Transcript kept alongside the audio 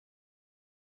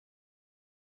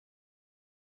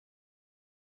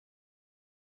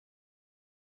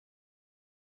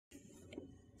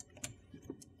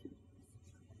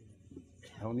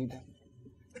don't need that.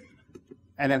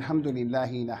 And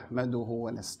alhamdulillahi nahmaduhu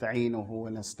wa nasta'inuhu wa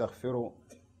nastaghfiruh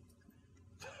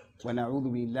wa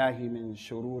na'udhu billahi min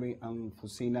shururi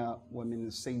anfusina wa min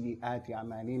sayyiati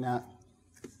a'malina.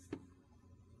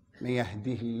 من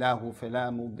يهده الله فلا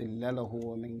مضل له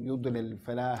ومن يضلل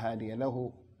فلا هادي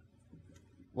له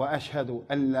وأشهد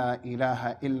أن لا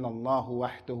إله إلا الله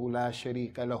وحده لا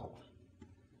شريك له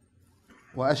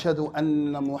وأشهد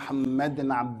أن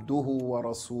محمدا عبده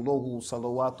ورسوله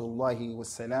صلوات الله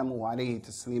والسلام عليه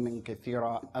تسليما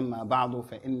كثيرا. أما بعد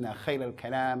فإن خير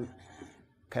الكلام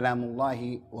كلام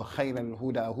الله وخير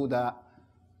الهدى هدى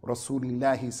رسول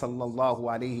الله صلى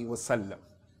الله عليه وسلم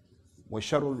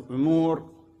وشر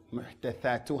الأمور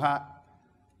محدثاتها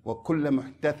وكل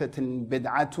محدثة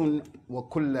بدعة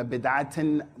وكل بدعة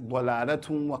ضلالة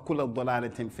وكل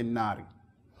ضلالة في النار.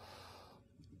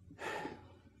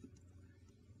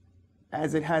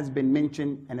 As it has been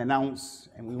mentioned and announced,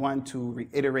 and we want to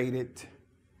reiterate it,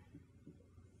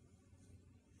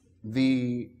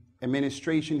 the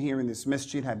administration here in this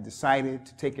masjid have decided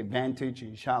to take advantage,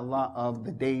 inshallah, of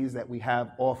the days that we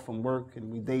have off from work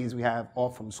and the days we have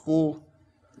off from school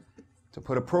to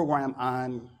put a program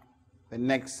on the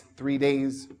next 3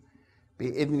 days,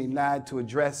 bi'idhnillah, to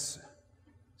address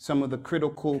some of the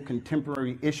critical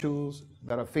contemporary issues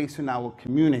that are facing our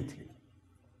community.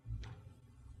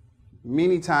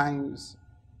 Many times,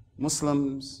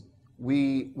 Muslims,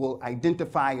 we will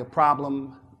identify a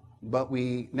problem, but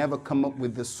we never come up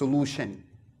with the solution.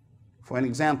 For an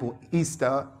example,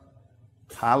 Easter,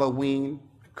 Halloween,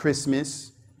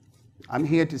 Christmas. I'm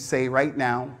here to say right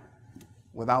now,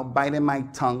 without biting my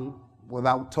tongue,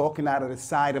 without talking out of the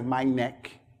side of my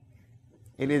neck,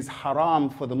 it is haram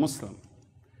for the Muslim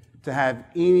to have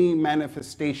any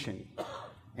manifestation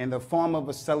in the form of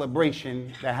a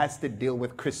celebration that has to deal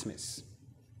with Christmas.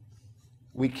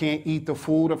 We can't eat the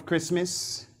food of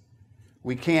Christmas.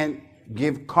 We can't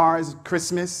give cars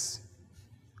Christmas.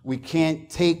 We can't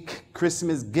take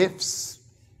Christmas gifts.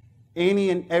 Any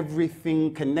and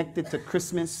everything connected to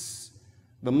Christmas,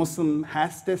 the Muslim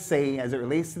has to say, as it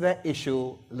relates to that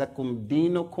issue, lakum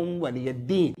dinukum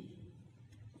waliyad-din.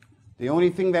 The only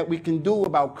thing that we can do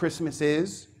about Christmas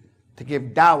is to give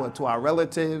dawah to our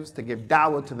relatives, to give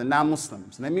dawah to the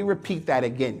non-Muslims. Let me repeat that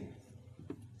again.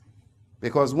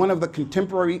 Because one of the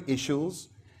contemporary issues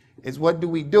is, what do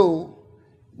we do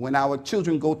when our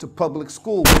children go to public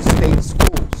schools, state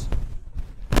schools?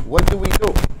 What do we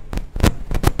do?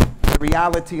 The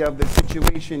reality of the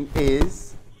situation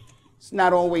is, it's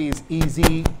not always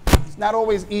easy. It's not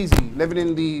always easy living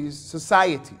in these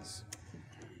societies.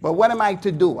 But what am I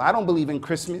to do? I don't believe in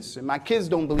Christmas, and my kids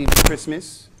don't believe in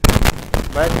Christmas.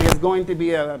 But there's going to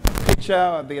be a picture,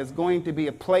 or there's going to be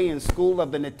a play in school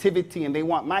of the Nativity, and they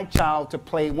want my child to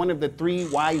play one of the 3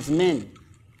 wise men.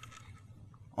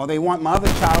 Or they want my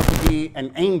other child to be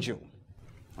an angel.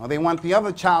 Or they want the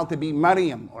other child to be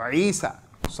Maryam or Isa.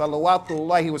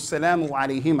 Salawatullahi wa salamu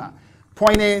alayhima.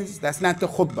 Point is, that's not the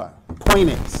khutbah. Point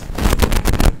is,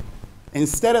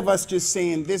 instead of us just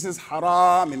saying this is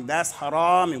haram and that's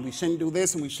haram and we shouldn't do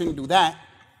this and we shouldn't do that,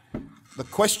 the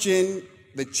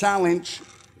challenge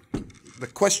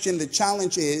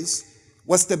is,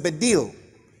 what's the badil?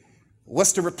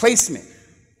 What's the replacement?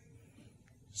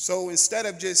 So instead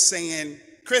of just saying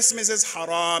Christmas is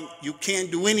haram, you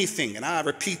can't do anything, and I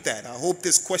repeat that. I hope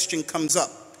this question comes up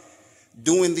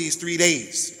during these 3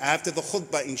 days after the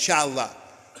khutbah, inshallah.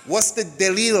 What's the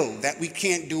dalil that we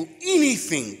can't do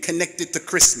anything connected to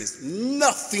Christmas?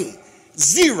 Nothing.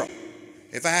 Zero.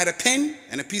 If I had a pen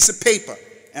and a piece of paper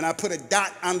and I put a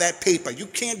dot on that paper, you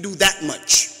can't do that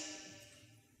much.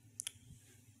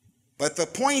 But the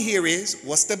point here is,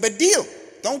 what's the badil?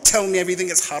 Don't tell me everything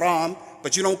is haram,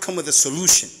 but you don't come with a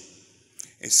solution.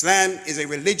 Islam is a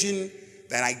religion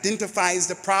that identifies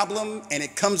the problem and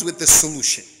it comes with the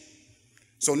solution.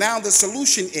 So now the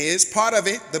solution is, part of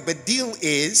it, the badil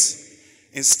is,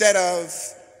 instead of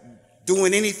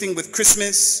doing anything with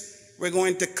Christmas, we're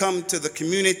going to come to the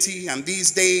community on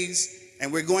these days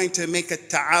and we're going to make a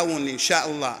ta'awun,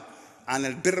 inshallah, on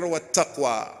al-birr wa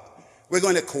taqwa. We're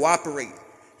going to cooperate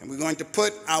and we're going to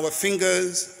put our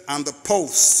fingers on the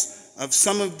pulse of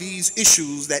some of these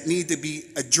issues that need to be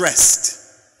addressed.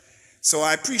 So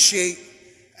I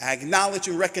acknowledge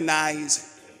and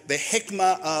recognize the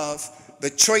hikmah of the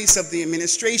choice of the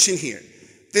administration here.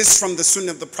 This from the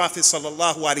sunnah of the Prophet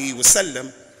sallallahu alaihi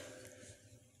wasallam.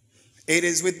 It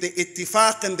is with the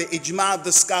ittifaq and the ijma' of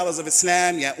the scholars of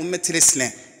Islam, ya ummat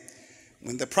al-Islam.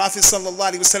 When the Prophet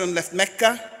sallallahu alaihi wasallam left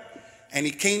Mecca and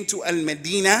he came to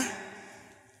Al-Medina,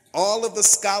 all of the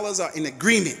scholars are in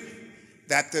agreement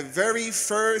that the very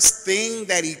first thing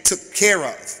that he took care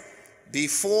of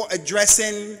before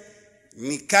addressing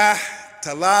nikah,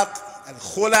 talaq,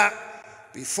 al-khula',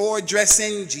 before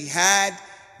addressing jihad,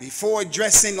 before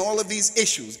addressing all of these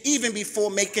issues, even before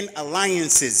making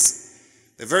alliances,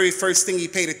 the very first thing he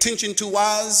paid attention to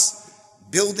was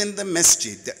building the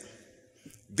masjid.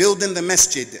 Building the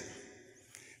masjid.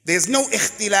 There's no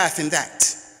ikhtilaf in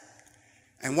that.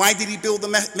 And why did he build the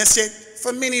masjid?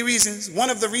 For many reasons. One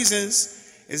of the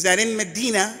reasons is that in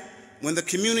Medina, when the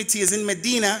community is in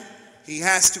Medina, he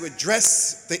has to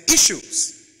address the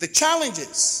issues, the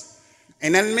challenges.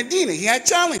 And in Medina, he had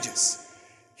challenges.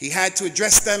 He had to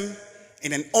address them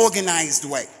in an organized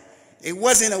way. It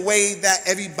wasn't a way that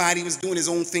everybody was doing his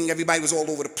own thing, everybody was all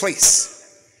over the place.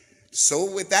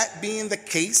 So with that being the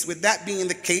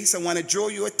case, I want to draw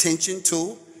your attention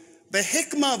to the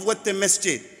hikmah of what the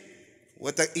masjid,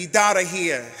 what the idara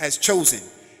here has chosen,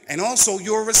 and also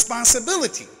your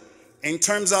responsibility in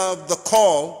terms of the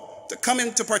call to come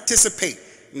in to participate,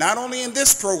 not only in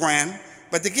this program,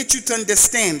 but to get you to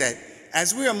understand that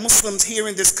as we are Muslims here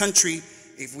in this country,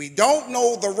 if we don't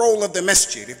know the role of the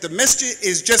masjid, if the masjid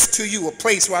is just to you a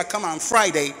place where I come on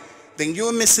Friday, then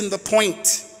you're missing the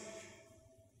point.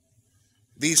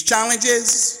 These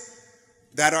challenges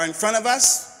that are in front of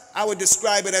us, I would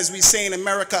describe it as we say in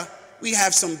America, we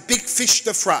have some big fish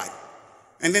to fry,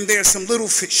 and then there's some little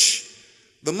fish.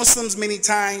 The Muslims many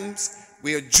times,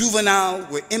 we are juvenile,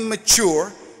 we're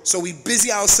immature, so we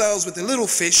busy ourselves with the little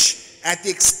fish at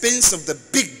the expense of the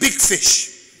big fish.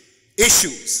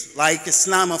 Issues like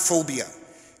Islamophobia,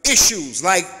 issues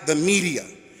like the media,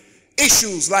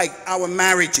 issues like our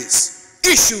marriages,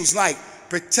 issues like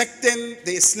protecting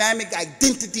the Islamic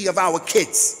identity of our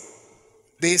kids.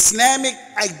 The Islamic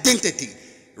identity.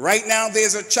 Right now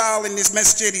there's a child in this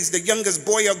masjid, he's the youngest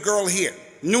boy or girl here,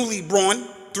 newly born,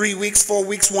 3 weeks, 4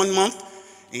 weeks, 1 month.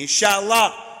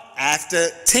 Inshallah, after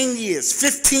 10 years,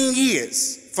 15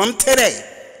 years from today,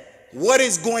 what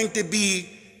is going to be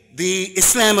the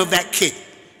Islam of that kid?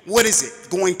 What is it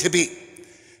going to be?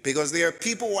 Because there are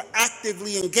people who are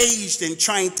actively engaged in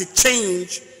trying to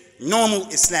change normal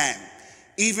Islam.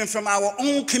 Even from our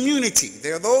own community,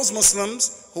 there are those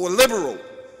Muslims who are liberal.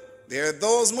 There are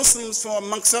those Muslims from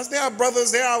amongst us, they are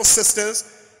brothers, they are our sisters.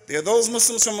 There are those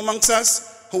Muslims from amongst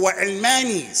us who are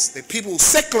Ilmanis, the people,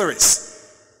 secularists.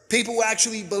 People who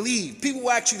actually believe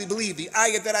the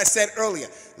ayah that I said earlier,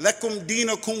 Lakum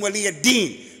deenukum waliya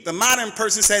deen. The modern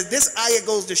person says this ayah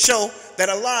goes to show that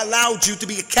Allah allowed you to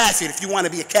be a kafir if you want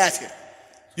to be a kafir.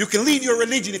 You can leave your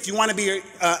religion if you want to be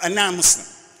a non-Muslim.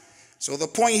 So the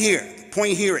point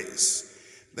here is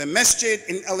the masjid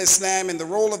in al-Islam and the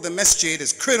role of the masjid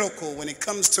is critical when it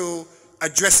comes to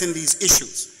addressing these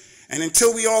issues. And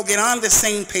until we all get on the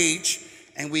same page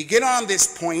and we get on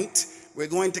this point, we're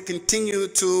going to continue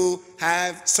to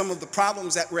have some of the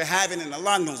problems that we're having, and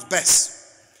Allah knows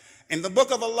best. In the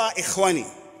book of Allah, Ikhwani,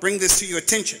 bring this to your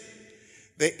attention.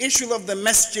 The issue of the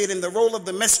masjid and the role of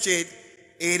the masjid,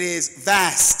 it is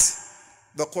vast.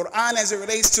 The Quran, as it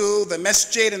relates to the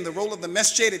masjid and the role of the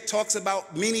masjid, it talks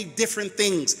about many different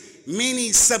things,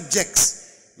 many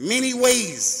subjects, many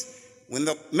ways. When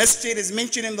the masjid is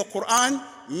mentioned in the Quran,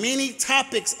 many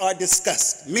topics are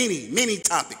discussed, many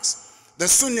topics. The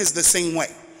Sunnah is the same way.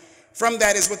 From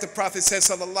that is what the Prophet says,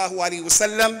 sallallahu alaihi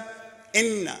wasallam,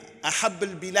 Inna ahabb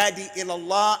al-biladi ila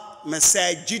Allah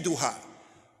masajiduha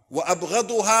wa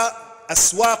abghaduha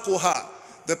aswaquha.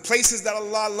 The places that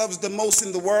Allah loves the most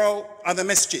in the world are the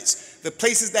masjids. The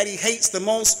places that He hates the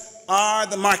most are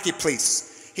the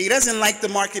marketplace. He doesn't like the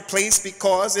marketplace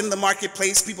because in the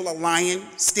marketplace people are lying,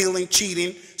 stealing,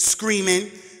 cheating,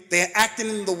 screaming. They're acting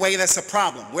in the way that's a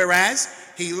problem. Whereas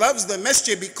He loves the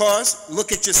masjid because,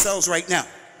 look at yourselves right now.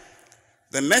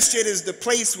 The masjid is the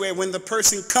place where when the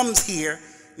person comes here,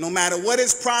 no matter what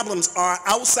his problems are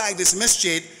outside this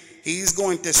masjid, he's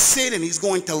going to sit and he's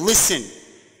going to listen.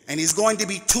 And he's going to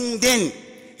be tuned in.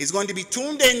 He's going to be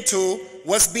tuned into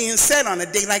what's being said on a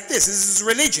day like this. This is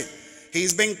religion.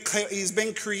 He's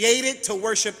been created to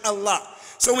worship Allah.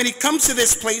 So when he comes to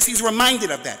this place, he's reminded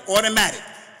of that, automatic.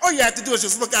 All you have to do is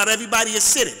just look out, everybody is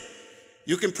sitting.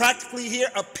 You can practically hear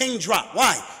a pin drop.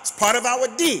 Why? It's part of our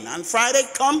deen. On Friday,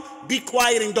 come, be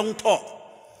quiet and don't talk.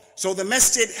 So the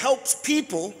masjid helps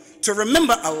people to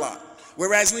remember Allah.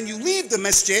 Whereas when you leave the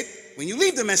masjid,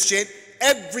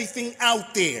 everything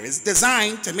out there is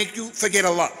designed to make you forget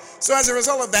Allah. So as a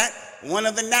result of that, one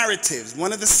of the narratives,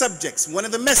 one of the subjects, one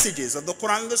of the messages of the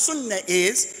Quran and the Sunnah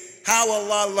is how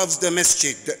Allah loves the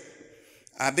masjid.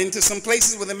 I've been to some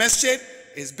places where the masjid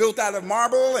is built out of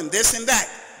marble and this and that,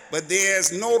 but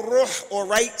there's no ruh or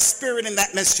right spirit in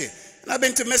that masjid. And I've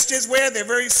been to masjids where they're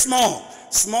very small,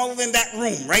 smaller than that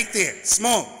room right there,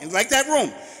 small, and like that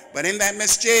room. But in that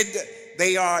masjid,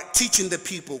 they are teaching the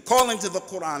people, calling to the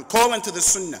Quran, calling to the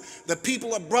Sunnah. The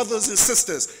people are brothers and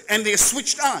sisters, and they're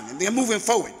switched on, and they're moving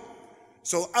forward.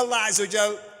 So Allah Azza wa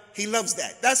Jal, He loves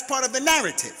that. That's part of the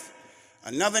narrative.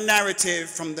 Another narrative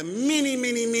from the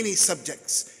many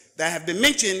subjects that have been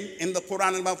mentioned in the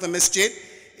Quran about the masjid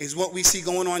is what we see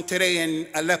going on today in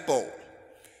Aleppo.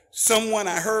 Someone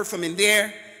I heard from in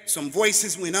there, some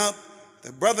voices went up.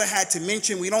 The brother had to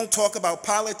mention, we don't talk about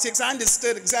politics. I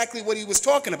understood exactly what he was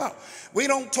talking about. We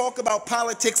don't talk about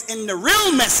politics in the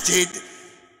real masjid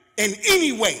in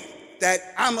any way that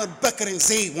Ahmad Bakr and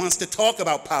Zayd wants to talk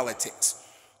about politics.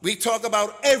 We talk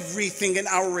about everything in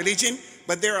our religion,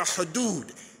 but there are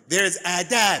hudud, there's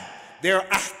adab, there are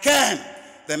ahkam.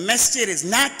 The masjid is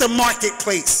not the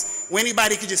marketplace where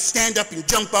anybody can just stand up and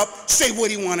jump up, say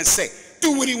what he want to say,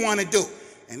 do what he want to do.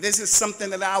 And this is something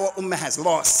that our ummah has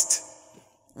lost.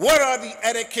 What are the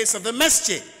etiquettes of the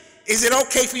masjid? Is it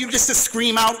okay for you just to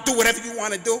scream out, do whatever you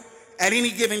want to do at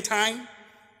any given time?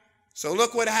 So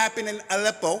look what happened in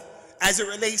Aleppo as it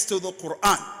relates to the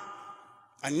Quran.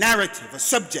 A narrative, a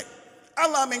subject.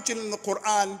 Allah mentioned in the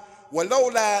Quran,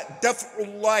 وَلَوْلَا دَفْعُ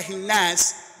اللَّهِ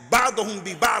النَّاسِ بَعْضَهُمْ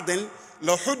بِبَعْضٍ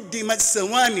لَحُدِّمَتْ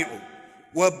سَوَامِعُ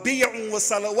وَبِيَعٌ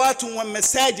وَصَلَوَاتٌ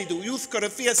وَمَسَاجِدُ يُذْكَرَ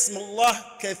فِيهَا اسْمُ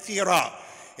اللَّهِ كَثِيرًا.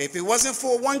 If it wasn't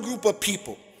for one group of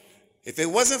people, if it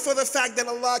wasn't for the fact that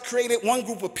Allah created one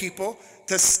group of people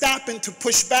to stop and to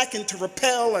push back and to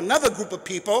repel another group of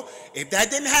people, if that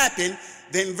didn't happen,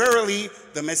 then verily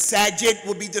the masajid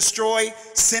would be destroyed,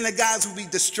 synagogues would be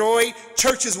destroyed,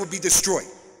 churches would be destroyed.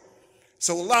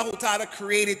 So Allah Ta'ala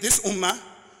created this ummah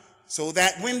so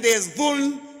that when there's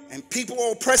dhulm and people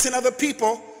are oppressing other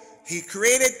people, He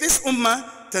created this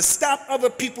ummah to stop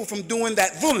other people from doing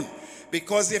that dhulm.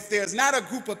 Because if there's not a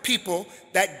group of people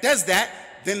that does that,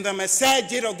 then the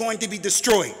masajid are going to be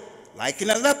destroyed, like in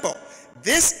Aleppo.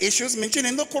 This issue is mentioned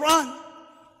in the Quran.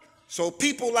 So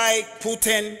people like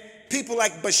Putin, people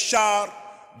like Bashar,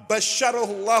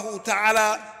 Basharahu Allah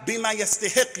Ta'ala bima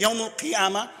yastahiq yawm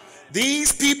al-qiyamah.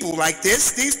 These people like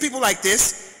this,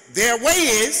 their way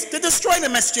is to destroy the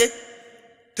masjid,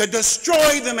 to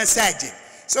destroy the masajid,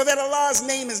 so that Allah's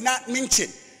name is not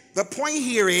mentioned. The point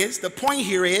here is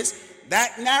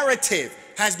that narrative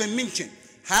has been mentioned.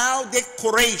 How did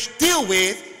Quraysh deal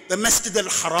with the Masjid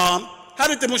al-Haram? How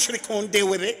did the Mushrikun deal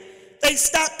with it? They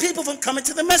stopped people from coming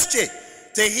to the masjid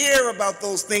to hear about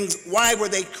those things. Why were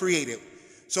they created?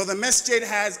 So the masjid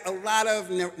has a lot of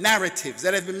narratives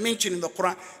that have been mentioned in the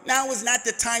Quran. Now is not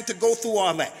the time to go through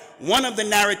all that. One of the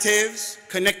narratives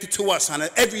connected to us on an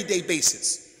everyday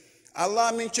basis.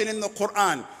 Allah mentioned in the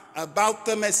Quran about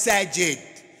the masajid.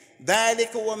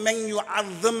 ذَلِكَ وَمَنْ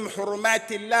يُعَظِّمْ حُرُمَاتِ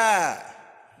اللَّهِ.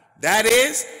 That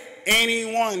is,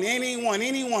 anyone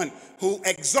who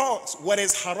exalts what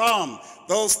is haram,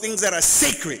 those things that are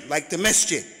sacred, like the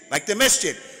masjid.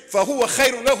 فَهُوَ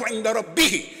خَيْرٌ لَهُ عِنْدَ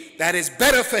رَبِّهِ. That is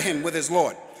better for him with his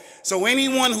Lord. So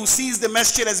anyone who sees the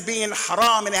masjid as being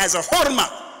haram and it has a hurma,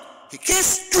 he can't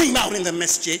scream out in the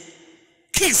masjid.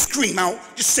 Can't scream out,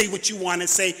 just say what you want to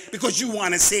say because you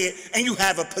want to say it and you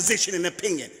have a position and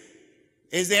opinion.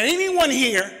 Is there anyone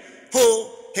here who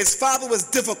his father was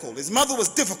difficult, his mother was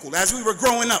difficult as we were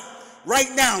growing up? Right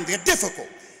now, they're difficult.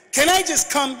 Can I just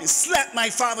come and slap my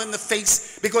father in the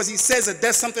face because he says or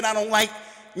does something I don't like?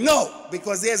 No,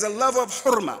 because there's a level of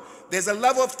hurma. There's a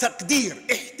level of taqdeer,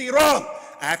 ihtiram.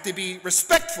 I have to be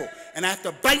respectful and I have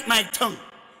to bite my tongue.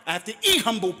 I have to eat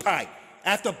humble pie. I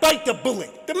have to bite the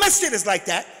bullet. The masjid is like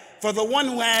that. For the one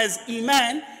who has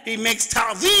iman, he makes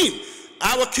ta'zeem.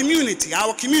 Our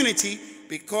community,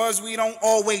 because we don't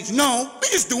always know, we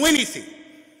just do anything.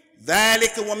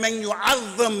 ذَلِكَ وَمَنْ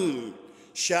يُعَظَّمْ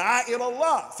شَعَائِرَ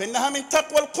اللَّهِ فَإِنَّهَا مِنْ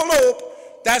تَقْوَى الْقُلُوبِ.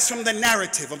 That's from the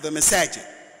narrative of the masajid.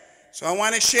 So I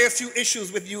want to share a few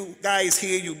issues with you guys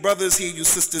here, you brothers here, you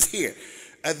sisters here.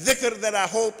 A dhikr that I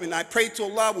hope and I pray to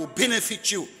Allah will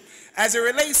benefit you as it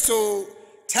relates to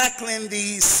tackling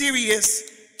these serious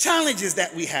challenges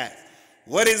that we have.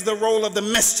 What is the role of the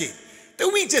masjid? Do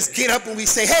we just get up and we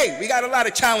say, hey, we got a lot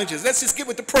of challenges, let's just get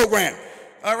with the program?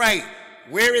 All right,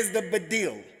 where is the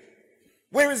badil?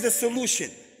 Where is the solution?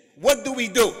 What do we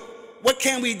do? What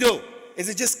can we do? Is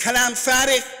it just kalam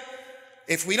farigh?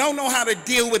 If we don't know how to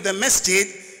deal with the masjid,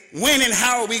 when and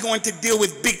how are we going to deal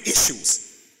with big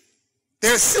issues?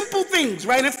 There are simple things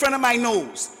right in front of my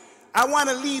nose. I want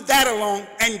to leave that alone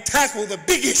and tackle the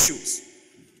big issues.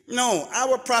 No,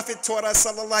 our Prophet taught us,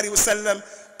 sallallahu alaihi wasallam,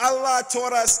 Allah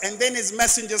taught us, and then his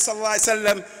messenger, sallallahu alaihi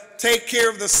wasallam, take care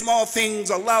of the small things,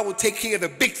 Allah will take care of the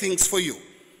big things for you.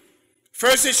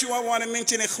 First issue I want to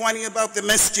mention, ikhwani, about the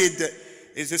masjid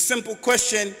is a simple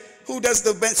question: who does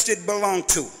the masjid belong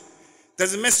to?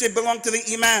 Does the masjid belong to the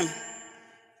imam?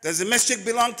 Does the masjid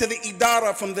belong to the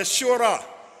idara from the shura?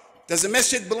 Does the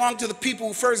masjid belong to the people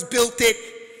who first built it?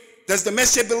 Does the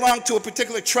masjid belong to a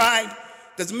particular tribe?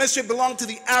 Does the masjid belong to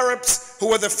the Arabs who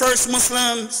were the first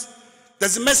Muslims?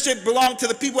 Does the masjid belong to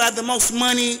the people who have the most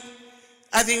money?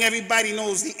 I think everybody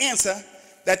knows the answer,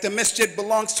 that the masjid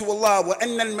belongs to Allah.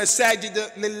 وَأَنَّ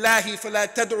الْمَسَاجِدَ لِلَّهِ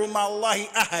فَلَا تَدْعُوا مَعَ اللَّهِ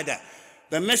أَحَدًا.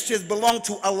 The masjids belong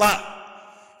to Allah.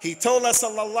 He told us,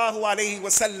 sallallahu alayhi wa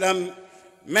sallam,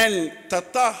 مَنْ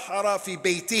تَطَهَّرَ فِي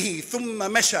بَيْتِهِ ثُمَّ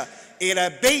مَشَى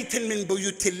إِلَى بَيْتٍ مِّن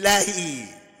بُيُوتِ اللَّهِ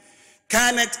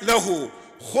كَانَتْ لَهُ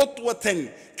خُطْوَةً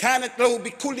كَانَتْ لَهُ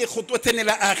بِكُلِّ خُطْوَةٍ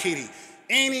إِلَى آخِرِ.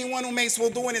 Anyone who makes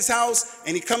wudu in his house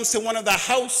and he comes to one of the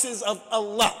houses of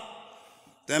Allah,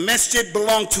 the masjid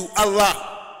belongs to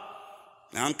Allah.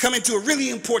 Now I'm coming to a really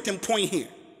important point here.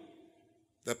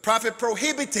 The Prophet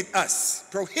prohibited us,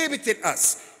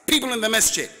 people in the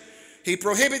masjid. He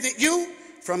prohibited you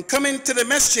from coming to the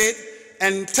masjid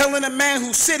and telling a man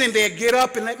who's sitting there, get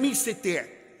up and let me sit there.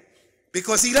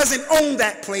 Because he doesn't own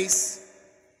that place.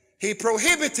 He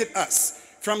prohibited us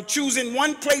from choosing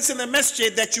one place in the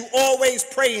masjid that you always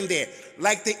pray in there,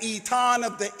 like the itan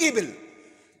of the ibil.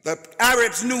 The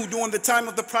Arabs knew during the time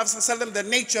of the Prophet ﷺ the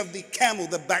nature of the camel,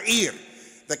 the ba'ir.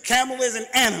 The camel is an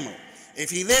animal. If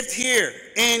he lived here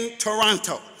in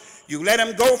Toronto, you let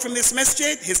him go from this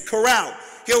masjid, his corral,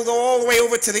 he'll go all the way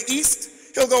over to the east,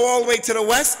 he'll go all the way to the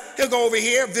west, he'll go over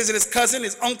here, visit his cousin,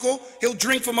 his uncle, he'll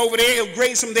drink from over there, he'll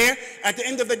graze from there. At the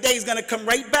end of the day, he's gonna come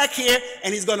right back here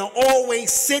and he's gonna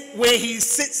always sit where he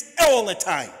sits all the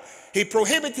time. He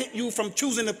prohibited you from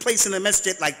choosing a place in the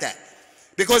masjid like that,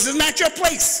 because it's not your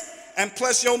place. And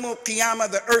plus, Yawmul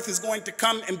Qiyamah, the earth is going to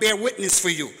come and bear witness for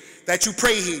you that you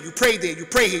pray here, you pray there, you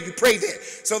pray here, you pray there.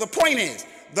 So the point is,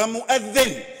 the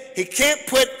mu'adhin, he can't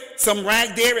put some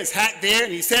rag there, his hat there,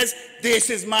 and he says, this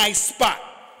is my spot.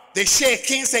 The sheikh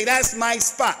can't say, that's my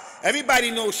spot.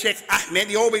 Everybody knows Sheikh Ahmed,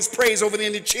 he always prays over there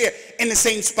in the chair in the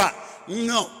same spot.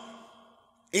 No.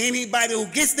 Anybody who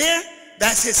gets there,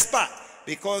 that's his spot,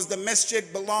 because the masjid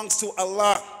belongs to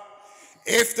Allah.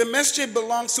 If the masjid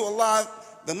belongs to Allah,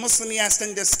 the Muslim, he has to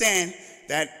understand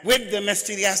that with the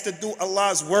masjid he has to do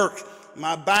Allah's work.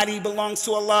 My body belongs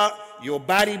to Allah, your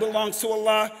body belongs to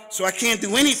Allah, so I can't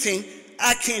do anything.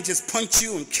 I can't just punch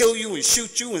you and kill you and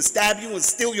shoot you and stab you and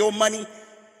steal your money.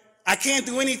 I can't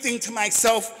do anything to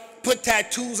myself, put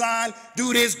tattoos on,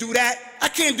 do this, do that. I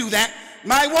can't do that.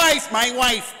 My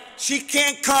wife, she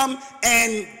can't come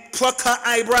and pluck her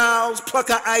eyebrows.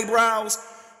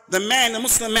 The man, the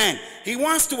Muslim man, he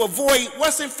wants to avoid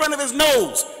what's in front of his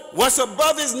nose, what's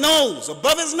above his nose.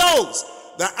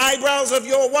 The eyebrows of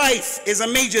your wife is a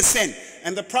major sin.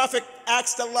 And the Prophet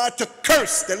asked Allah to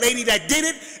curse the lady that did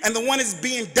it and the one is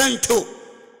being done to.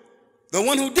 The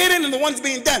one who did it and the one's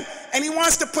being done. And he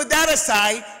wants to put that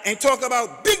aside and talk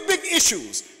about big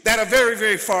issues that are very,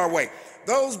 very far away.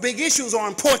 Those big issues are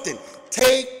important.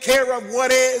 Take care of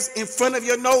what is in front of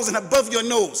your nose and above your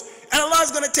nose. And Allah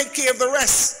is going to take care of the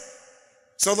rest.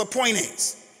 So the point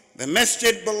is, the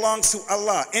masjid belongs to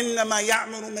Allah. إِنَّمَا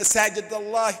يَعْمُرُ مَسَاجِدَ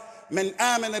اللَّهِ مَنْ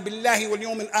آمَنَ بِاللَّهِ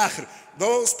وَالْيَوْمِ الْآخِرِ.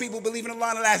 Those people believe in Allah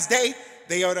on the last day,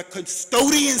 they are the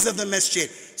custodians of the masjid.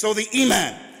 So the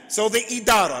imam, so the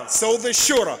idara, so the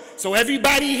shura, so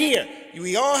everybody here,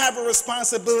 we all have a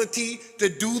responsibility to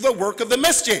do the work of the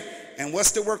masjid. And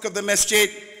what's the work of the masjid?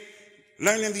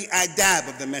 Learning the adab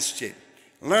of the masjid,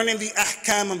 learning the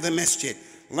ahkam of the masjid,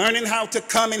 learning how to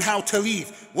come and how to leave,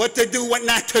 what to do, what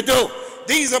not to do.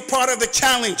 These are part of the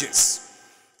challenges.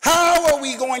 How are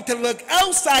we going to look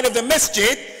outside of the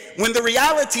masjid when the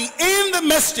reality in the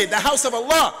masjid, the house of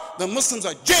Allah, the Muslims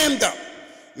are jammed up?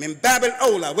 Min bab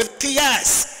al-awla, with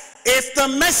qiyas. If the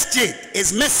masjid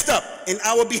is messed up in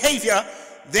our behavior,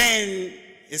 then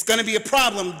it's going to be a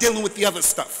problem dealing with the other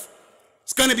stuff.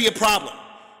 It's going to be a problem.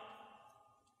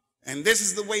 And this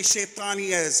is the way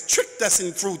Shaitani has tricked us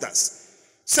and fooled us.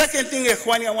 Second thing,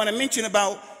 Ikhwani, I want to mention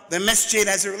about the masjid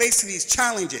as it relates to these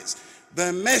challenges.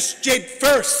 The masjid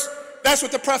first. That's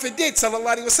what the Prophet did,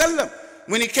 sallallahu alaihi wasallam.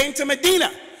 When he came to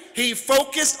Medina, he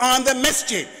focused on the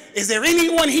masjid. Is there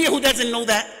anyone here who doesn't know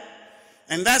that?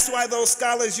 And that's why those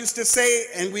scholars used to say,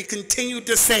 and we continue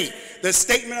to say, the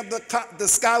statement of the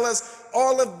scholars,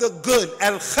 all of the good,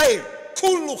 al-khair,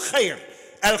 kullu khair,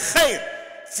 al-khair,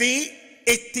 fi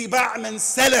ittiba' man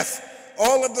salaf.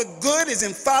 All of the good is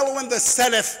in following the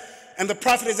salaf, and the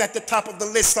Prophet is at the top of the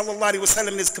list, sallallahu alaihi wasallam,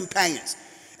 and his companions.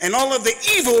 And all of the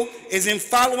evil is in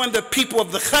following the people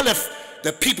of the khalaf,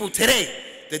 the people today,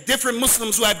 the different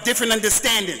Muslims who have different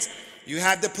understandings. You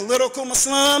have the political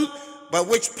Muslim, but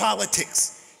which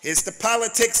politics? It's the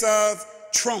politics of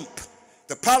Trump.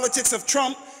 The politics of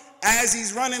Trump, As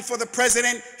he's running for the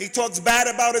president, he talks bad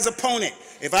about his opponent.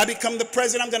 If I become the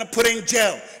president, I'm going to put her in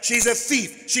jail. She's a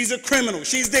thief. She's a criminal.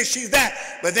 She's this, she's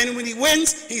that. But then when he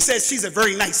wins, he says she's a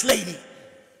very nice lady.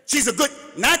 She's a good,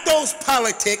 not those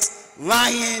politics,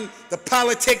 lying, the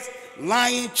politics,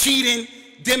 lying, cheating,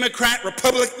 Democrat,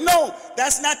 Republic. No,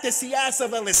 that's not the siyasa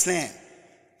of al-Islam.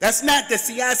 That's not the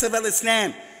siyasa of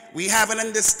al-Islam. We have an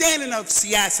understanding of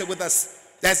siyasa with us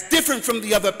that's different from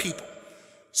the other people.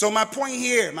 So my point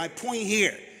here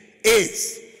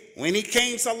is, when he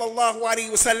came, sallallahu alaihi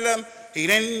wasallam, he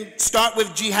didn't start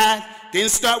with jihad,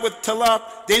 didn't start with talaq,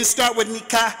 didn't start with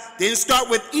nikah, didn't start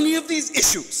with any of these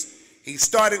issues. He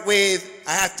started with,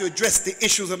 I have to address the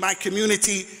issues of my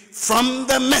community from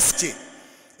the masjid.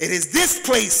 It is this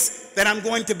place that I'm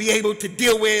going to be able to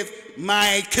deal with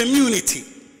my community.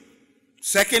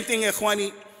 Second thing,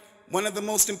 ikhwani, one of the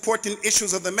most important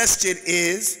issues of the masjid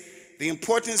is the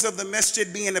importance of the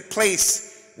masjid being a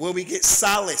place where we get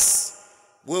solace,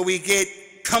 where we get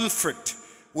comfort,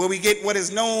 where we get what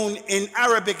is known in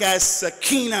Arabic as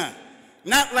sakina.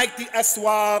 Not like the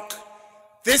aswaq.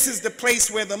 This is the place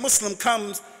where the Muslim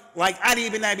comes, like Ali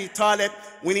ibn Abi Talib,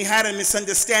 when he had a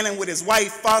misunderstanding with his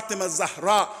wife, Fatima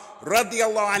Zahra,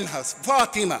 radiyallahu anha.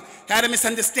 Fatima had a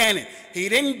misunderstanding. He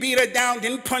didn't beat her down,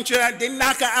 didn't punch her, didn't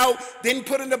knock her out, didn't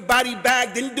put her in a body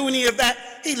bag, didn't do any of that.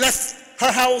 He left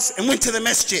her house and went to the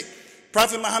masjid.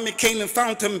 Prophet Muhammad came and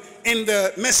found him in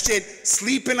the masjid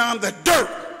sleeping on the dirt.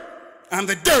 On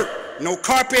the dirt. No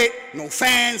carpet, no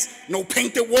fans, no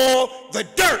painted wall, the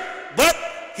dirt. But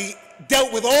he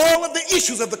dealt with all of the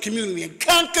issues of the community and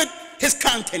conquered his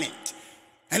continent.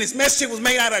 And his masjid was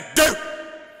made out of dirt.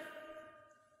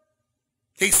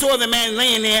 He saw the man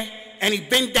laying there and he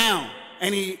bent down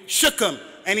and he shook him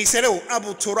and he said, "Oh,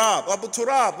 Abu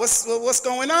Turab, what's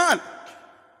going on?"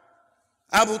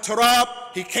 Abu Turab,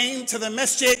 he came to the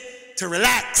masjid to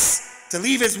relax, to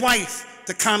leave his wife,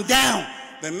 to calm down.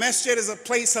 The masjid is a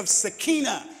place of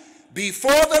sakina.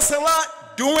 Before the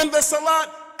salat, during the salat,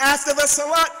 after the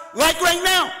salat, like right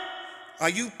now. Are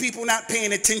you people not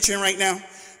paying attention right now?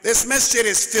 This masjid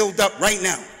is filled up right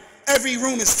now. Every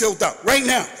room is filled up right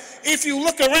now. If you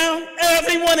look around,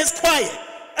 everyone is quiet.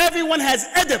 Everyone has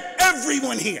adab,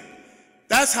 everyone here.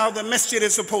 That's how the masjid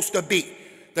is supposed to be.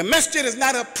 The masjid is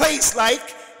not a place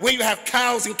like where you have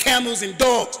cows and camels and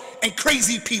dogs and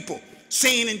crazy people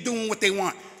saying and doing what they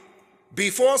want.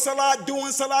 Before salat,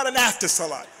 during salat, and after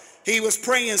salat. He was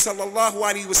praying, sallallahu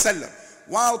alaihi wasallam.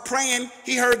 While praying,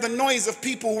 he heard the noise of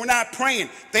people who were not praying.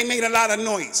 They made a lot of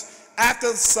noise.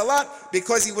 After the salat,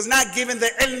 because he was not given the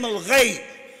ilm al-ghayb,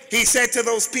 he said to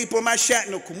those people, "Ma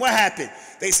sha'nukum," what happened?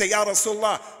 They say, "Ya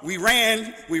Rasulullah, we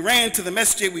ran to the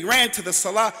masjid, we ran to the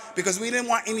salah because we didn't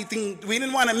want anything, we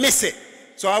didn't want to miss it.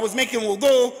 So I was making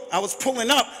wudu, I was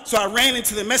pulling up, so I ran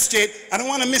into the masjid. I don't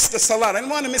want to miss the salah, I didn't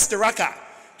want to miss the rak'ah."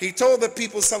 He told the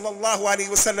people, sallallahu alaihi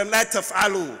wasallam, "La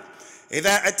taf'alu.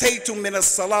 إذا أتيتم من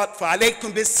الصلاة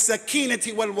فعليكم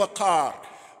بالسكينة والوقار.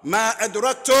 ما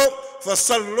أدركتم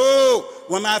فصلوا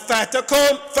وما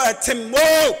فاتكم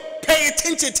فأتموا." Pay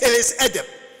attention to this adab,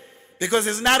 because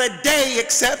it's not a day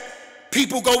except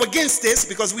people go against this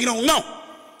because we don't know.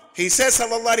 He says,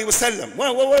 sallallahu alaihi wasallam,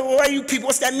 where are you people?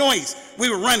 What's that noise? We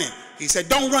were running. He said,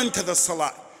 don't run to the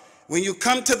salat. When you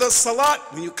come to the salat,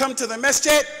 when you come to the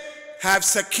masjid, have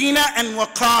sakina and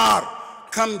waqar.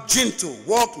 Come gentle,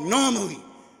 walk normally.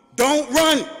 Don't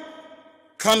run.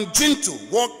 Come gentle,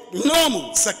 walk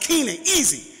normal, sakina,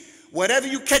 easy. Whatever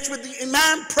you catch with the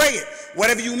imam, pray it.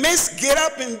 Whatever you miss, get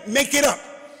up and make it up.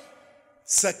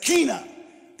 Sakina,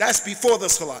 that's before the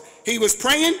salat. He was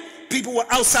praying, people were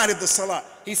outside of the salat.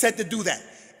 He said to do that.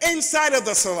 Inside of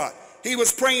the salat, he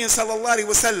was praying, sallallahu alaihi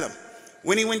wasallam.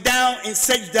 When he went down in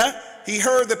sajda, he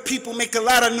heard the people make a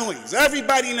lot of noise.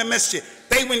 Everybody in the masjid,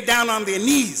 they went down on their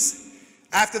knees.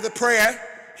 After the prayer,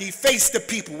 he faced the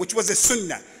people, which was a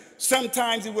sunnah.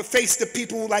 Sometimes he would face the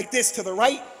people like this to the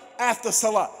right after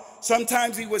salat.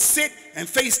 Sometimes he would sit and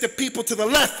face the people to the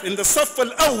left in the saf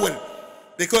al-awwal,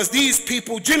 because these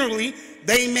people generally,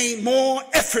 they made more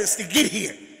efforts to get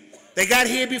here. They got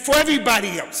here before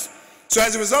everybody else. So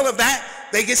as a result of that,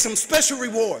 they get some special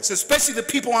rewards, especially the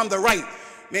people on the right.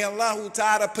 May Allah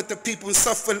Ta'ala put the people in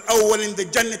saf al-awwal in the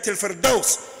Jannat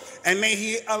al-Firdaus. And may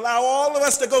he allow all of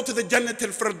us to go to the Jannat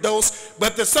al-Firdaus.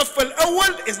 But the saf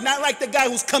al-awwal is not like the guy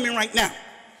who's coming right now.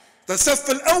 The saf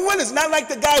al-awwal is not like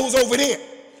the guy who's over there.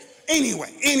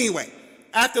 Anyway,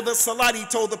 after the salat, he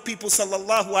told the people,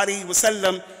 sallallahu alaihi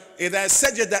wasallam, إِذَا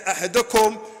سَجَدَ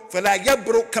أَحَدُكُمْ فَلَا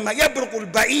يَبْرُقْ كَمَا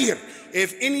يَبْرُقُ الْبَعِيرِ.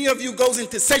 If any of you goes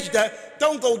into sajda,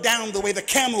 don't go down the way the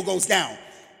camel goes down.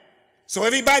 So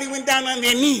everybody went down on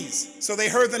their knees. So they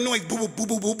heard the noise, boo, boo,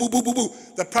 boo, boo, boo, boo, boo, boo.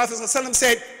 The Prophet ﷺ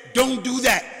said, don't do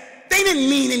that. They didn't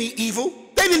mean any evil.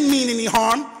 They didn't mean any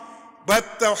harm.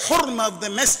 But the hurma of the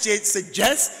masjid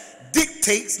suggests,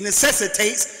 dictates,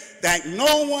 necessitates that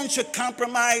no one should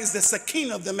compromise the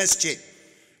sakeen of the masjid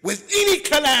with any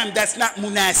kalam that's not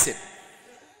munasib.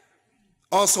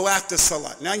 Also after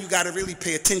salah. Now you got to really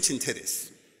pay attention to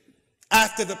this.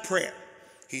 After the prayer,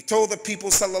 he told the people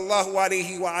sallallahu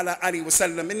alayhi wa ala alihi wa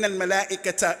sallam, inna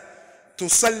al-malaikata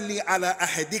tusalli ala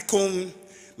ahadikum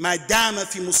ma dama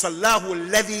fi musallahu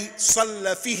alladhi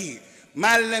salla fihi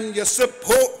ma lam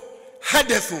yasibhu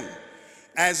hadathun.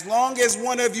 As long as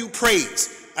one of you prays,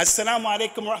 assalamu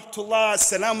alaikum rahmatullah,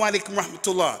 assalamu alaikum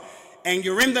rahmatullah, and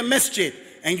you're in the masjid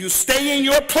and you stay in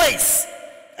your place,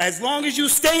 as long as you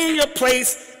stay in your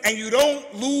place and you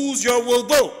don't lose your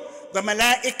wudu, the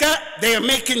malaika, they are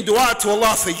making dua to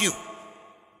Allah for you.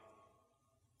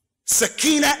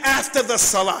 Sakina after the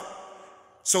salah.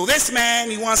 So this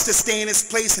man, he wants to stay in his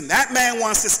place, and that man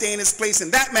wants to stay in his place, and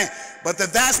that man. But the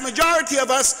vast majority of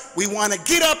us, we want to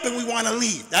get up and we want to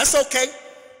leave. That's okay,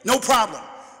 no problem.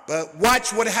 But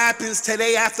watch what happens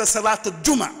today after Salat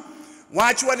al-Jum'ah.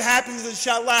 Watch what happens,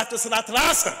 inshallah, after Salat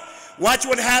al-Asr. Watch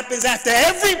what happens after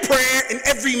every prayer in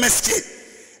every masjid.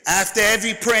 After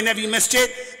every prayer in every masjid,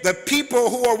 the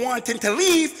people who are wanting to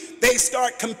leave, they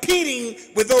start competing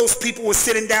with those people who are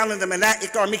sitting down, and the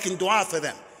malaika are making dua for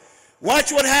them.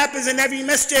 Watch what happens in every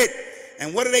masjid.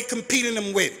 And what are they competing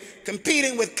them with?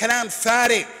 Competing with kalam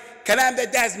farid, kalam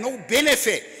that has no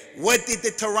benefit. What did the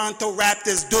Toronto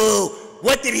Raptors do?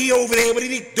 What did he over there, what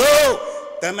did he do?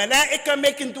 The malaika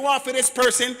making dua for this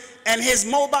person, and his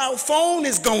mobile phone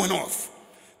is going off.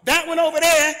 That one over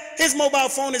there, his mobile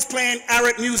phone is playing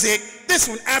Arab music. This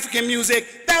one, African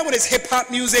music. That one is hip-hop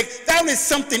music. That one is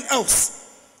something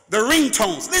else. The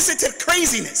ringtones. Listen to the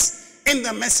craziness in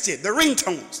the masjid, the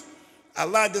ringtones.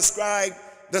 Allah described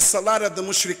the salat of the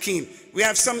mushrikeen. We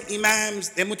have some imams,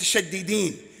 they're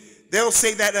mutashaddideen. They'll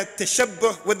say that a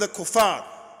tashabbuh with the kuffar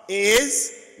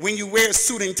is when you wear a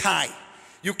suit and tie.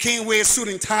 You can't wear a suit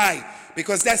and tie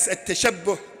because that's a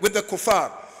tashabbuh with the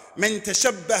kuffar. Man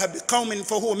tashabbaha biqawmin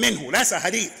fahuwa minhu. That's a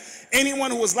hadith.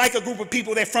 Anyone who was like a group of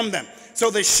people, they're from them.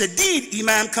 So the shadid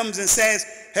imam comes and says,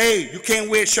 hey, you can't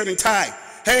wear a shirt and tie.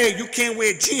 Hey, you can't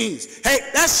wear jeans. Hey,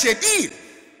 that's shadid.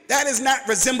 That is not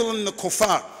resembling the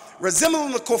kuffar.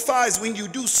 Resembling the kuffar is when you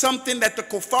do something that the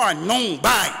kuffar are known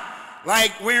by.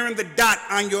 Like wearing the dot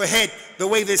on your head the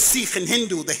way the Sikh and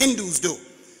the Hindus do.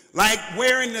 Like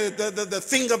wearing the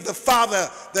thing of the father,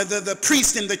 the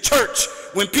priest in the church.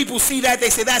 When people see that, they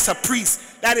say that's a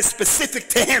priest. That is specific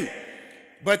to him.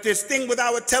 But this thing with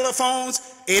our telephones,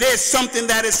 it is something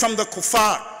that is from the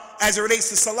kuffar as it relates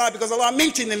to salah, because Allah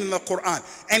mentioned it in the Quran.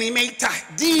 And he made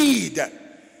tahdeed.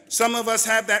 Some of us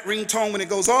have that ringtone when it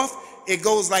goes off. It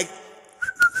goes like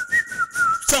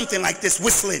something like this,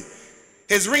 whistling.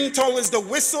 His ringtone is the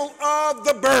whistle of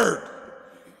the bird.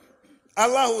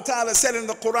 Allah Ta'ala said in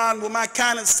the Quran, وَمَا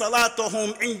كَانَتْ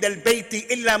صَلَاتُهُمْ عِنْدَ الْبَيْتِ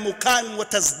إِلَّا مُكَانٌ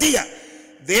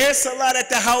وَتَصْدِيَةٌ. Their salat at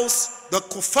the house, the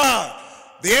kuffar.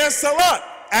 Their salat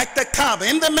at the Kaaba,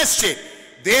 in the masjid.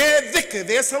 Their dhikr,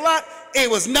 their salat, it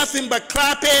was nothing but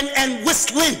clapping and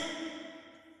whistling.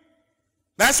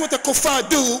 That's what the kuffar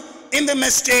do in the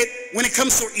masjid when it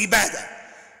comes to ibadah.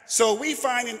 So we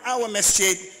find in our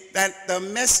masjid that the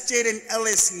masjid in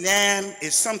al-Islam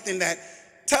is something that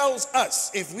tells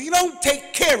us if we don't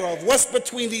take care of what's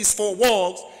between these four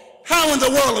walls, how in the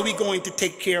world are we going to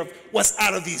take care of what's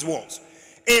out of these walls?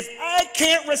 If I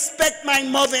can't respect my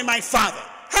mother and my father,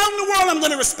 how in the world I'm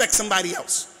going to respect somebody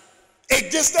else?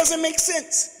 It just doesn't make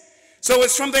sense. So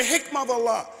it's from the hikmah of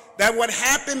Allah that what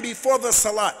happened before the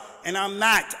salat, and I'm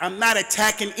not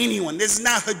attacking anyone. This is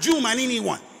not hajum on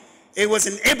anyone. It was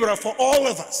an ibrah for all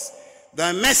of us.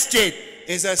 The masjid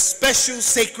is a special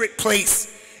sacred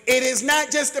place. It is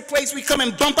not just a place we come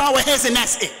and bump our heads and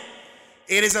that's it.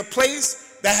 It is a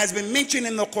place that has been mentioned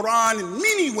in the Quran in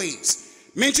many ways,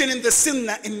 mentioned in the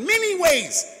Sunnah in many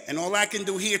ways. And all I can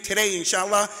do here today,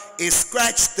 inshallah, is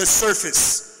scratch the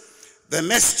surface. The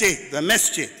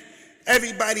masjid.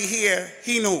 Everybody here,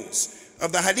 he knows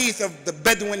of the hadith of the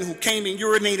Bedouin who came and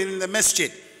urinated in the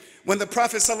masjid. When the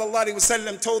Prophet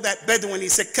ﷺ told that Bedouin, he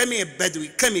said, come here, Bedouin,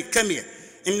 come here, come here.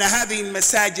 Inna hadhihi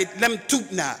al-masajid lam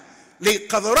tubna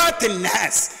liqadrat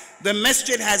an-nas. The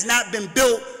masjid has not been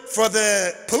built for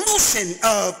the pollution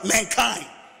of mankind.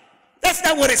 That's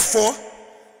not what it's for.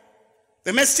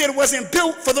 The masjid wasn't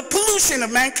built for the pollution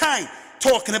of mankind.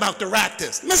 Talking about the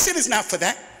Raptors. The masjid is not for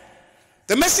that.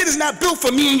 The masjid is not built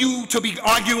for me and you to be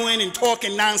arguing and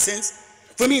talking nonsense.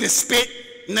 For me to spit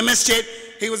in the masjid.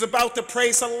 He was about to pray,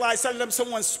 sallallahu alaihi wasallam,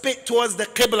 someone spit towards the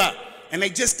Qibla. And they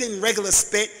just didn't regular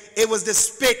spit. It was the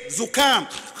spit, zukam,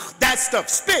 that stuff,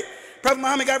 spit. Prophet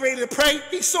Muhammad got ready to pray.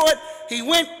 He saw it. He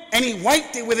went and he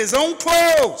wiped it with his own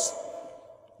clothes.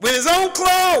 With his own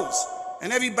clothes.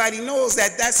 And everybody knows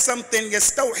that that's something,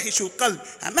 yastawhishu qalb.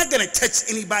 I'm not going to touch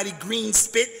anybody green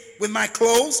spit with my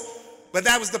clothes. But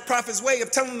that was the Prophet's way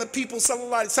of telling the people,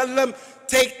 sallallahu alaihi wasallam,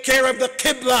 take care of the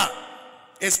Qibla.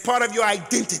 It's part of your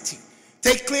identity.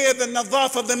 Take care of the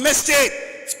nadhaf of the masjid.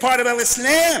 It's part of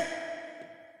Islam.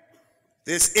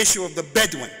 This issue of the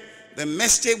Bedouin. The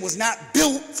masjid was not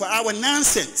built for our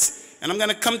nonsense. And I'm going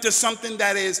to come to something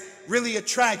that is really a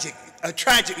tragedy,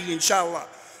 inshallah.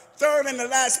 Third and the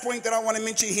last point that I want to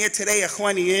mention here today,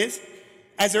 Akhwani, is,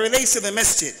 as it relates to the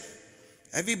masjid,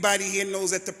 everybody here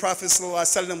knows that the Prophet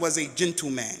ﷺ was a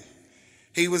gentleman.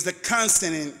 He was the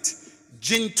constant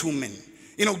gentleman.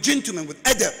 You know, gentleman with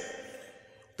adab.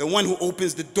 The one who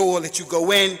opens the door, lets you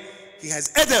go in. He has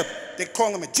adab. They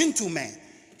call him a gentleman.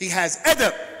 He has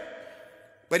adab.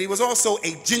 But he was also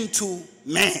a gentle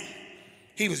man.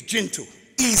 He was gentle,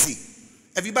 easy.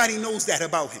 Everybody knows that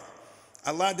about him.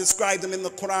 Allah described him in the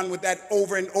Quran with that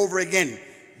over and over again.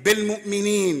 Bil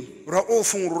mu'mineen,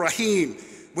 ra'ufun rahim.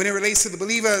 When it relates to the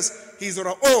believers, he's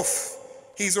ra'uf,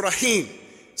 he's rahim.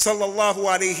 Sallallahu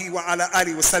alayhi wa ala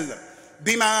alihi wa sallam.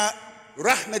 Bima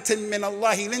rahmatin min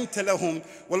Allahi linta lahum,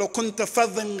 walau kunta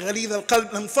faddan ghalid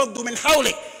al-qalb lam faddu min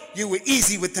hawlik. You were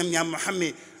easy with them, ya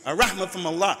Muhammad. A rahmah from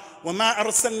Allah. وَمَا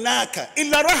أَرْسَلْنَاكَ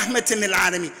إِلَّا رَحْمَةً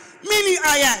لِلْعَالَمِينَ. Many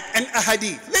ayat and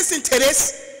ahadith. Listen to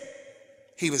this.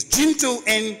 He was gentle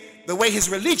in the way his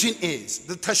religion is,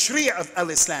 the tashri' of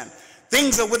al-Islam.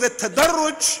 Things are with a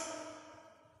tadarruj.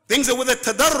 Things are with a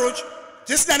tadarruj.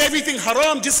 Just not everything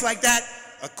haram, just like that,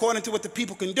 according to what the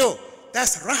people can do.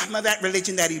 That's rahmah, that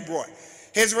religion that he brought.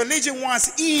 His religion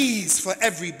wants ease for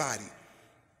everybody.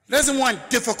 He doesn't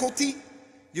want difficulty.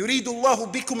 يريد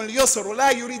الله بكم اليسر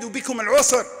ولا يريد بكم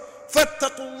العسر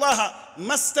فاتقوا الله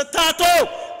ما استطعتم.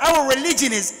 Our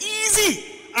religion is easy.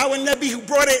 Our Nabi who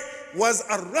brought it was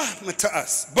a rahmah to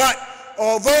us. But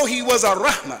although he was a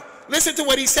rahmah, listen to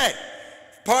what he said.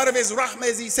 Part of his rahmah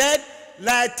is he said,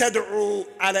 لا تدعوا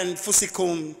على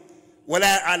أنفسكم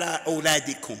ولا على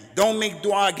أولادكم. Don't make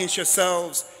dua against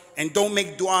yourselves and don't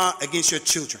make dua against your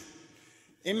children.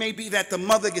 It may be that the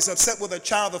mother gets upset with her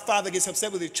child, the father gets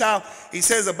upset with his child. He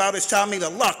says about his child, may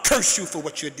Allah curse you for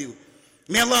what you're doing.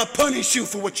 May Allah punish you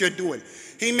for what you're doing.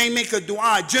 He may make a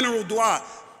dua, general dua,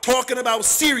 talking about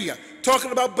Syria,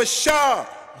 talking about Bashar.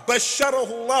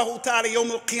 Basharahu Allah ta'ala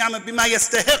yawm al-qiyamah bima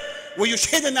yastahiq wa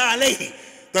yushhiduna alayhi.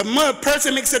 The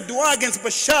person makes a dua against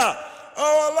Bashar.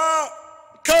 Oh Allah,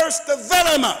 curse the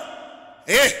zalama.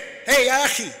 Hey,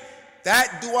 akhi,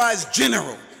 that dua is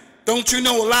general. Don't you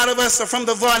know a lot of us are from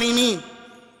the Zalimeen?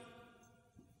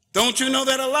 Don't you know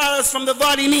that a lot of us from the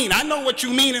Zalimeen? I know what you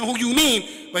mean and who you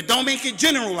mean, but don't make it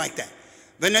general like that.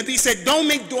 The Nabi said, don't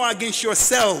make dua against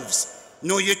yourselves,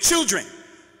 nor your children.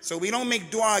 So we don't make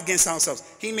dua against ourselves.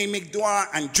 He may make dua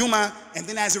on Jummah, and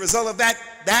then as a result of that,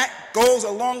 that goes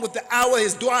along with the hour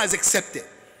his dua is accepted.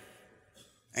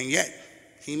 And yet,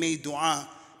 he made dua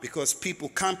because people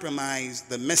compromise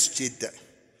the masjid.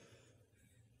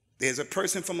 There's a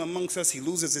person from amongst us, he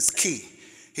loses his key.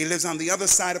 He lives on the other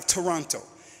side of Toronto.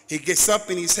 He gets up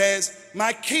and he says,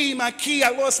 my key,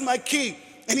 I lost my key.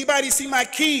 Anybody see my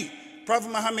key? Prophet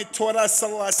Muhammad taught us,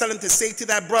 sallallahu alaihi wasallam, to say to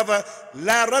that brother,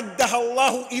 La raddaha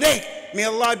Allahu ilayk. May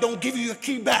Allah don't give you your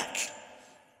key back.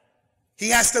 He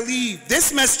has to leave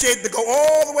this masjid to go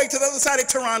all the way to the other side of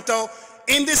Toronto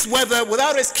in this weather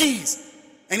without his keys.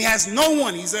 And he has no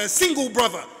one. He's a single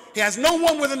brother. He has no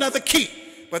one with another key.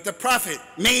 But the Prophet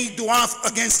made dua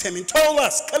against him and told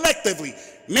us collectively,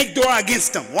 make dua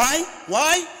against him. Why?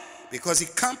 Why? Because he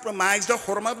compromised the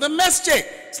hurmah of the masjid.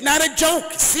 It's not a joke,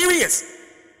 it's serious.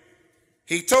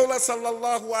 He told us,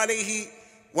 sallallahu alayhi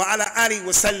wa ala alihi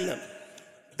wa sallam,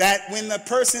 that when the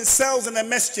person sells in the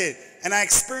masjid, and I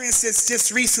experienced this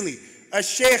just recently, a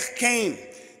sheikh came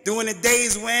during the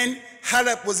days when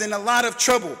Halab was in a lot of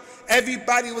trouble.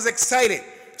 Everybody was excited.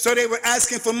 So they were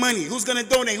asking for money. Who's going to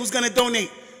donate? Who's going to donate?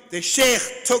 The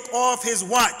sheikh took off his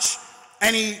watch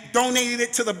and he donated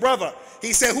it to the brother.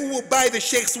 He said, who will buy the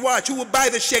sheikh's watch? Who will buy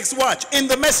the sheikh's watch in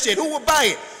the masjid? Who will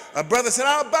buy it? A brother said,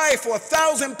 I'll buy it for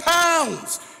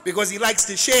 £1,000 because he likes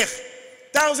the sheikh.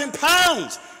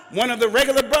 £1,000. One of the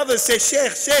regular brothers said,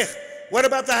 Sheikh, what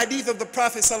about the hadith of the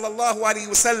Prophet sallallahu alaihi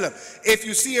wasallam? If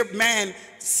you see a man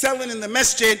selling in the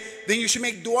masjid, then you should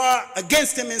make dua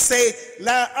against him and say,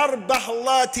 La arbah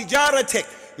Allah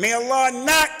tijaratik. May Allah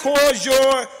not cause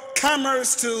your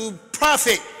commerce to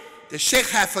profit. The sheikh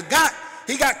had forgot.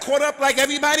 He got caught up like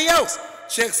everybody else.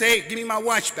 Sheikh said, hey, give me my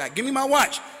watch back. Give me my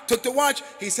watch. Took the watch.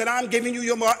 He said, I'm giving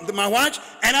you my watch,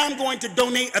 and I'm going to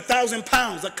donate 1,000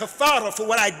 pounds, a kafara for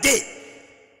what I did.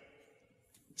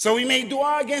 So we made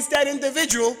dua against that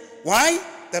individual. Why?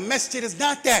 The masjid is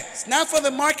not that. It's not for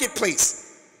the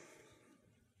marketplace.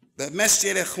 The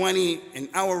masjid, ikhwani, in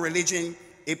our religion,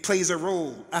 it plays a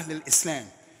role, Ahlul Islam.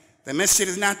 The masjid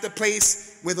is not the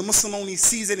place where the Muslim only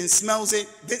sees it and smells it,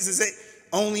 visits it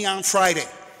only on Friday.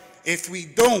 If we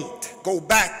don't go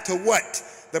back to what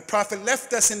the Prophet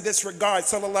left us in this regard,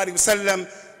 sallallahu alaihi wasallam,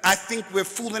 I think we're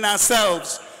fooling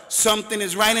ourselves. Something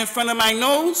is right in front of my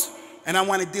nose, and I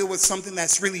want to deal with something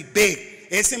that's really big.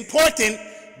 It's important,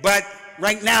 but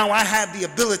right now I have the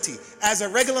ability, as a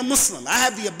regular Muslim, I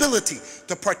have the ability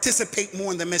to participate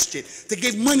more in the masjid, to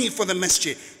give money for the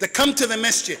masjid, to come to the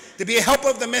masjid, to be a helper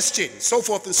of the masjid, so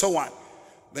forth and so on.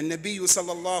 The Nabi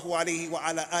sallallahu alayhi wa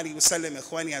ala alihi wa sallam,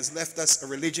 ikhwani, has left us a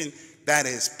religion that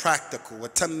is practical.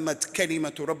 وَتَمَّتْ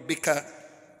كَلِمَةُ رَبِّكَ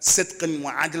صِدْقًا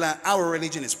وَعَدْلًا. Our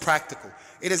religion is practical.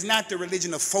 It is not the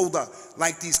religion of fawda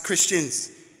like these Christians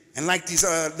and like these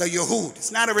the Yahud.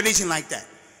 It's not a religion like that.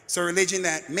 It's a religion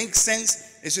that makes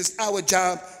sense. It's just our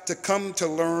job to come to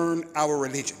learn our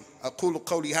religion. أقول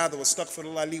قولي هذا واستغفر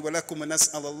الله لي ولكم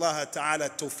ونسأل الله تعالى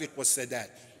التوفيق والسداد.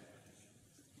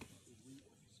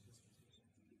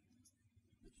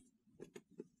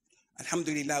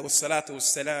 Alhamdulillah wassalatu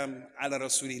wassalam ala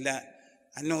rasulillah.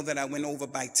 I know that I went over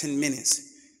by 10 minutes,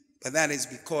 but that is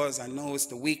because I know it's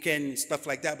the weekend and stuff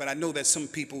like that, but I know that some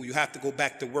people, you have to go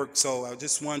back to work, so I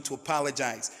just want to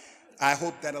apologize. I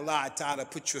hope that Allah Ta'ala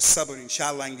put your sabr,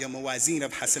 inshallah, in your mawazeen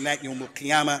of hasanat yawm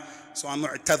al-qiyamah, so I'm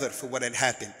mu'tadhir for what had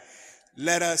happened.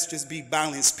 Let us just be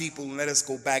balanced people, and let us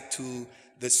go back to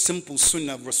the simple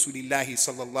sunnah of Rasulullah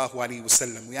sallallahu alaihi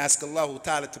wasallam. We ask Allah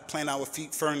Ta'ala to plant our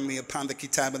feet firmly upon the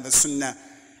kitab and the sunnah,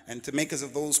 and to make us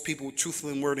of those people truthful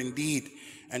in word and deed,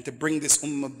 and to bring this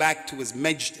ummah back to his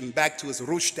majd and back to his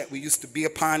rushd that we used to be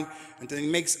upon, and to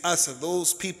make us of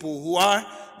those people who are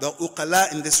the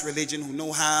uqala in this religion, who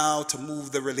know how to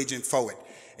move the religion forward.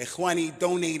 Ikhwani,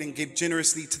 donate and give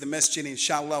generously to the masjid,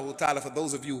 inshallah ta'ala. For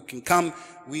those of you who can come,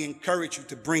 we encourage you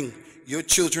to bring your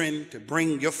children, to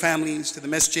bring your families to the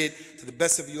masjid to the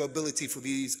best of your ability for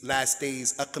these last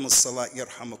days. Aqim as-salat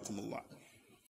yarhamakumullah.